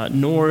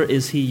 nor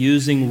is he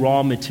using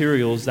raw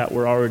materials that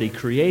were already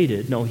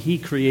created. No, he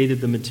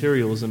created the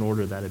materials in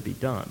order that it be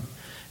done.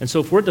 And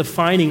so if we're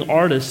defining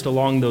artist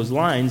along those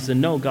lines,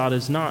 then no, God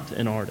is not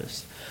an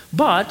artist.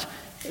 But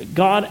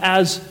God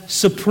as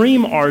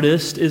supreme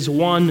artist is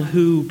one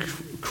who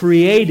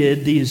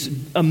created these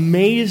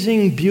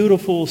amazing,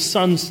 beautiful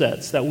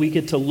sunsets that we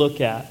get to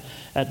look at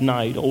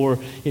night. Or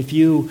if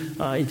you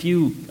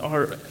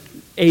are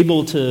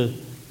able to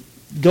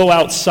go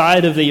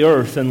outside of the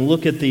earth and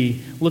look at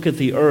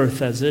the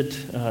earth as it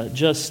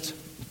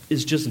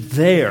is just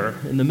there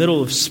in the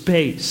middle of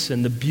space,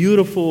 and the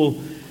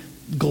beautiful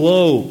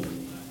globe.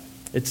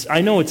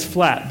 I know it's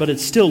flat, but it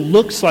still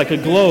looks like a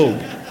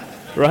globe,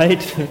 right?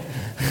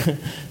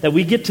 That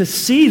we get to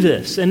see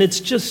this, and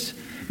it's just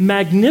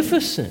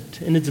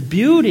magnificent in its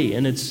beauty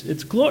and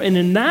its glory. And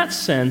in that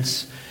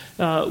sense,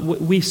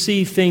 we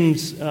see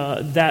things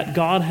that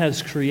God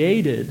has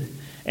created,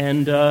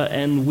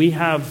 and we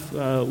have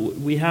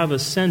a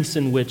sense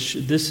in which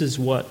this is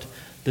what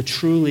the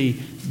truly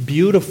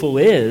beautiful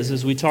is,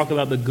 as we talk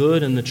about the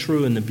good and the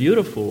true and the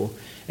beautiful.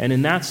 And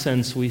in that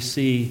sense, we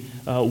see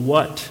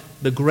what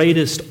the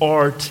greatest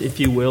art, if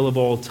you will, of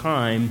all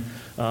time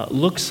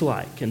looks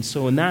like. And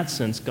so in that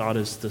sense, God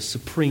is the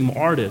supreme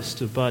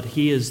artist, but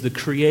he is the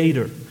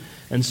creator.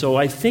 And so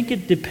I think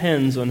it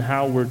depends on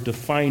how we're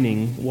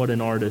defining what an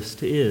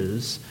artist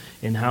is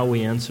and how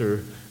we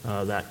answer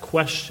that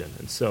question.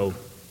 And so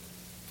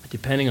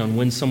depending on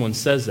when someone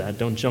says that,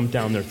 don't jump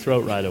down their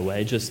throat right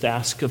away. Just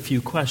ask a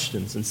few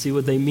questions and see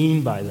what they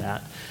mean by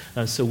that,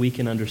 so we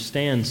can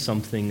understand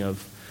something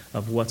of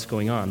what's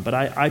going on. But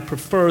I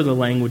prefer the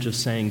language of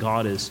saying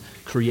God is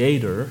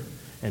creator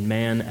and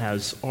man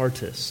as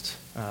artist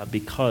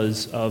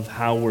because of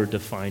how we're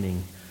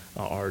defining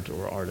art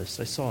or artist.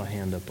 I saw a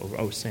hand up over.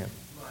 Oh, Sam.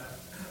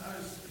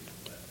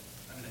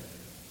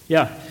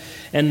 Yeah,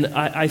 and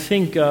I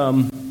think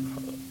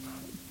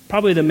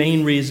probably the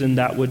main reason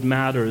that would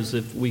matter is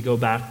if we go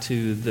back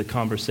to the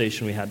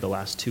conversation we had the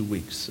last 2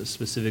 weeks,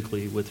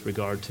 specifically with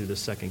regard to the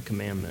second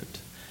commandment.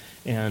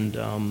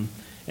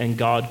 And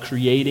God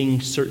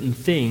creating certain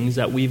things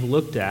that we've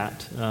looked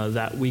at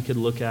that we could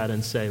look at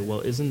and say,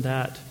 well, isn't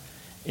that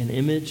an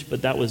image?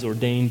 But that was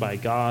ordained by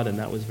God, and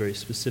that was very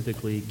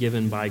specifically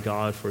given by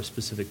God for a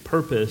specific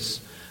purpose.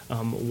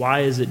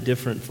 Why is it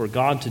different for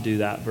God to do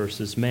that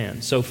versus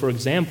man? So, for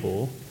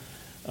example,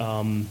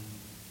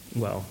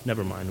 well,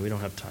 never mind. We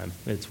don't have time.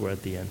 We're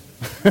at the end.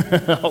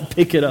 I'll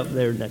pick it up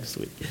there next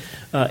week.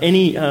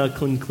 Any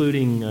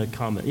concluding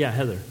comment? Yeah,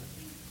 Heather.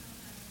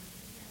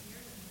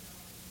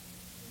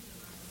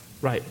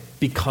 Right,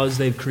 because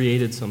they've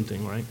created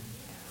something, right?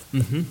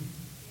 Mm-hmm.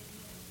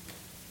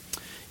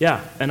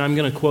 Yeah, and I'm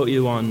going to quote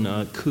you on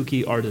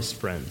Kooky Artist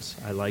Friends.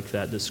 I like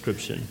that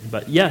description.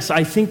 But yes,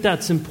 I think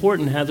that's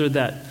important, Heather,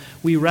 that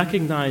we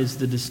recognize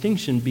the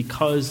distinction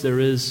because there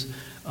is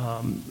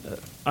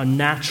a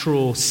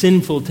natural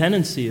sinful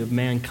tendency of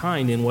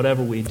mankind in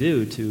whatever we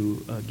do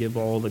to give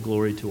all the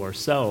glory to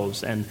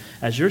ourselves. And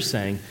as you're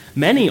saying,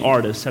 many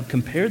artists have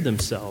compared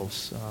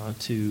themselves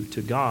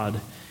to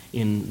God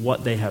in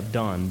what they have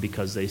done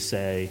because they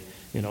say,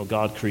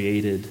 God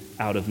created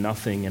out of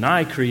nothing and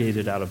I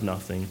created out of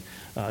nothing.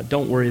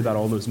 Don't worry about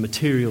all those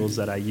materials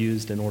that I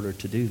used in order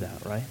to do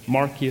that, right?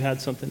 Mark, you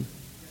had something?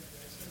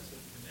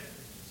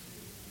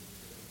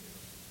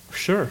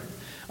 Sure.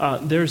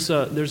 There's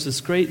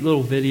this great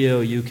little video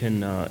you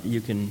can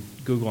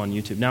Google on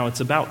YouTube. Now,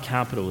 it's about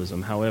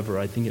capitalism. However,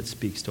 I think it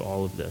speaks to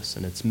all of this.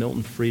 And it's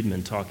Milton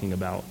Friedman talking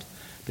about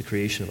the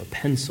creation of a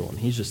pencil. And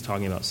he's just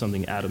talking about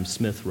something Adam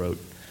Smith wrote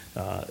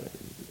a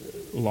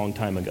long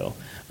time ago.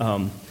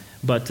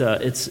 But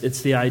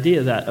it's the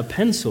idea that a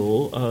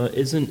pencil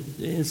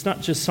it's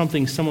not just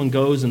something someone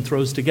goes and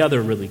throws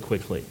together really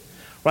quickly.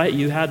 Right,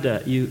 you have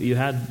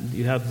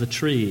the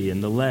tree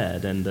and the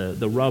lead and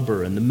the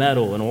rubber and the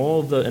metal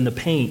and the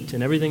paint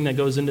and everything that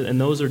goes into it,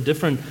 and those are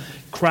different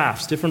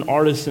crafts, different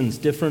artisans,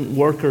 different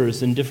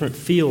workers in different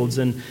fields,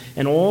 and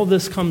all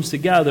this comes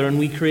together and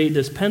we create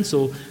this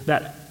pencil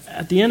that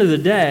at the end of the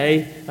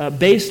day,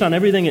 based on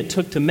everything it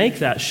took to make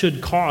that,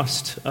 should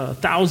cost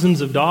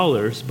thousands of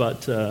dollars,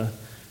 but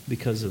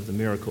because of the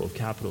miracle of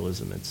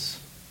capitalism, it's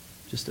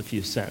just a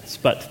few cents.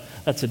 But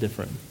that's a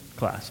different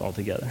class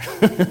altogether.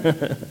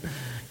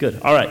 Good.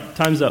 All right,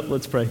 time's up.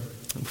 Let's pray.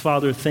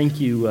 Father,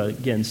 thank you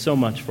again so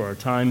much for our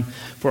time,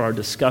 for our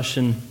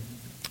discussion,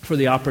 for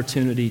the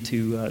opportunity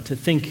to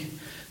think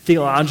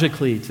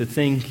theologically, to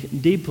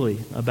think deeply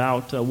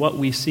about what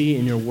we see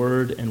in your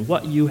word and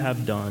what you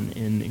have done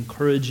in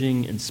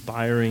encouraging,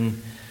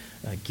 inspiring,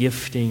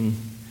 gifting,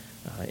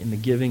 in the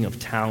giving of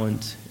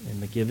talent,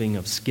 in the giving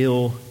of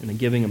skill, in the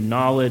giving of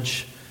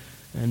knowledge.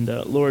 And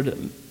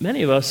Lord,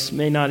 many of us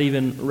may not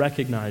even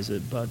recognize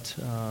it, but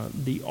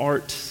the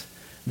art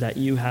that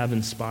you have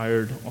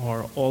inspired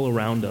are all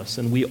around us,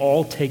 and we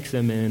all take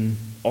them in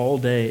all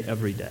day,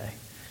 every day.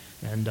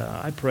 And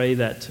I pray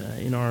that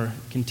in our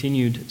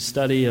continued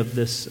study of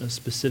this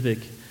specific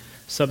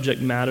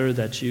subject matter,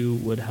 that you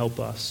would help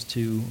us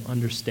to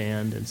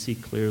understand and see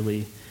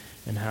clearly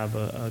and have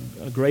a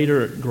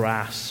greater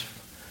grasp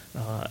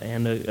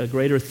and a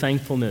greater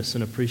thankfulness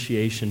and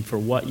appreciation for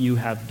what you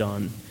have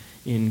done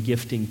in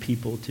gifting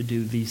people to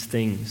do these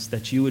things,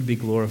 that you would be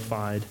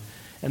glorified,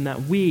 and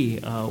that we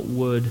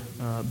would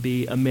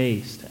be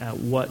amazed at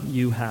what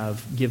you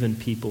have given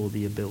people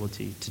the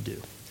ability to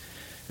do.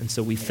 And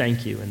so we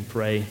thank you and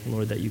pray,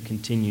 Lord, that you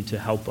continue to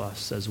help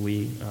us as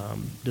we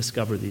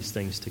discover these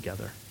things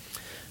together.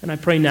 And I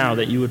pray now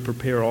that you would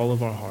prepare all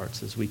of our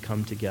hearts as we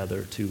come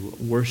together to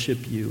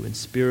worship you in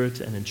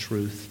spirit and in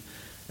truth,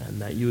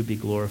 and that you would be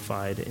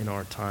glorified in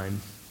our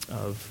time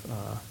of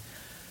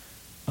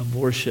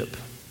worship,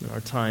 in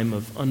our time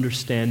of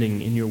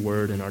understanding in your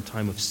word, in our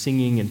time of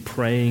singing and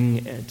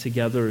praying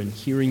together and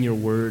hearing your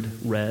word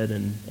read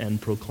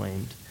and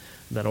proclaimed,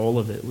 that all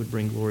of it would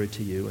bring glory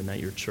to you and that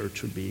your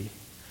church would be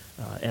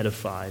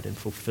edified and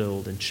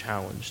fulfilled and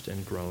challenged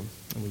and grown.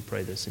 And we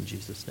pray this in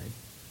Jesus' name.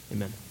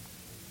 Amen.